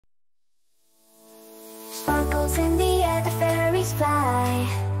Sparkles in the air, the fairies fly.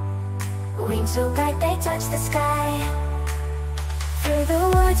 Wings so bright they touch the sky. Through the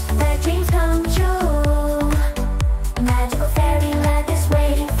woods, where dreams come true. Magical fairyland is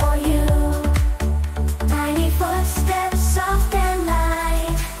waiting for you. Tiny footsteps, soft and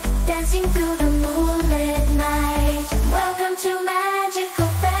light, dancing through the moonlit night. Welcome to magical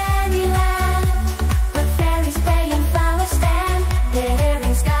fairyland, where fairies play and flowers stand. There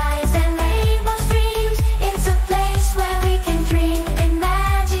in skies and rainbows dreams. It's a place where we can dream. In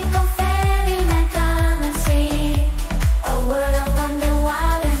magical fairyland, come and see a world of wonder,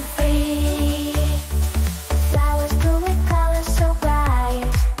 wild and free. Flowers bloom with colors so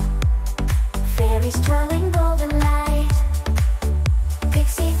bright, fairies twirling golden light.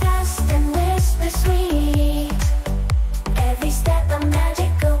 Pixie dust and whisper sweet, every step a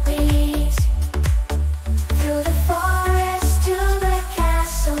magical beat. Through the forest to the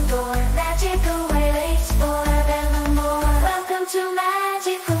castle door, magical waits forevermore. Welcome to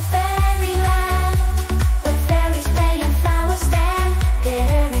magical fairyland, where fairies play and flowers stand.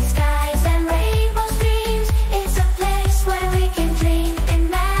 Glittering skies and rainbows dreams. It's a place where we can dream. In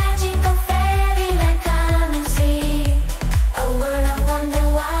magical fairyland, come and see a world of wonder,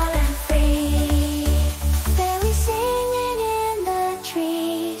 wild and free. Fairies singing in the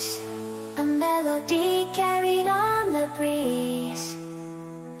trees, a melody carried on the breeze.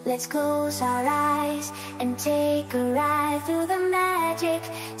 Let's close our eyes and take a ride through the magic,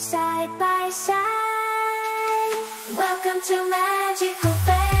 side by side. Welcome to magical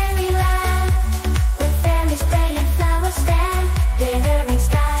fairyland, where fairies play and flowers stand. Glittering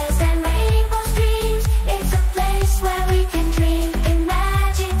skies and rainbows dreams. It's a place where we can dream. In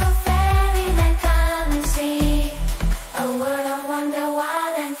magical fairyland, come and see a world of wonder,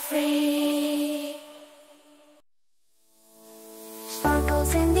 wild and free.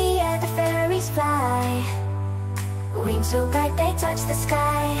 Sparkles in the air, the fairies fly. Wings so bright they touch the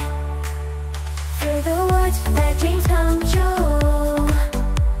sky. Through the woods, where dreams come true.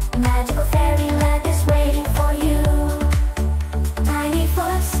 Magical fairyland is waiting for you. Tiny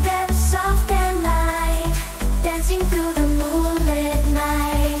footsteps, soft and light, dancing through the moonlit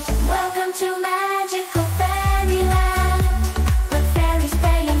night. Welcome to magical fairyland, where fairies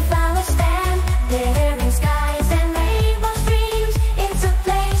play and flowers stand. Glittering skies and rainbows dreams. It's a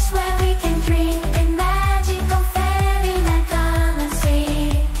place where we can dream. In magical fairyland, come and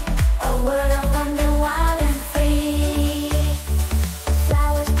see a world of wonder, wild and free.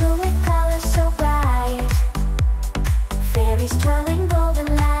 Flowers bloom with colors so bright, fairies twirling golden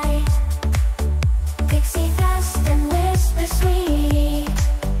light. Pixie dust and whisper sweet,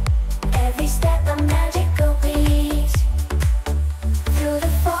 every step a magical beat. Through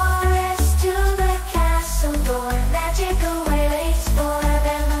the forest to the castle door, magical waits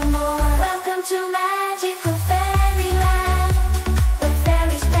forevermore. Welcome to magical fairyland, where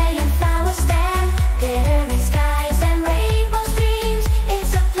fairies play and flowers stand. Glittering skies and rainbows dreams.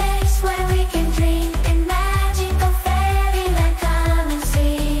 It's a place where we can dream. In magical fairyland, come and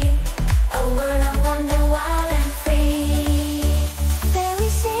see a world of wonder, wild and free.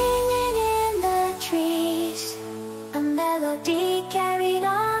 Fairies singing in the trees, a melody carried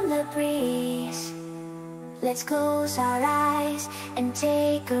on the breeze. Let's close our eyes and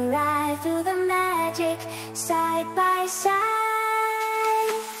take a ride through the magic, side by side.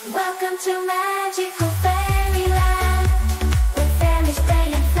 Welcome to magical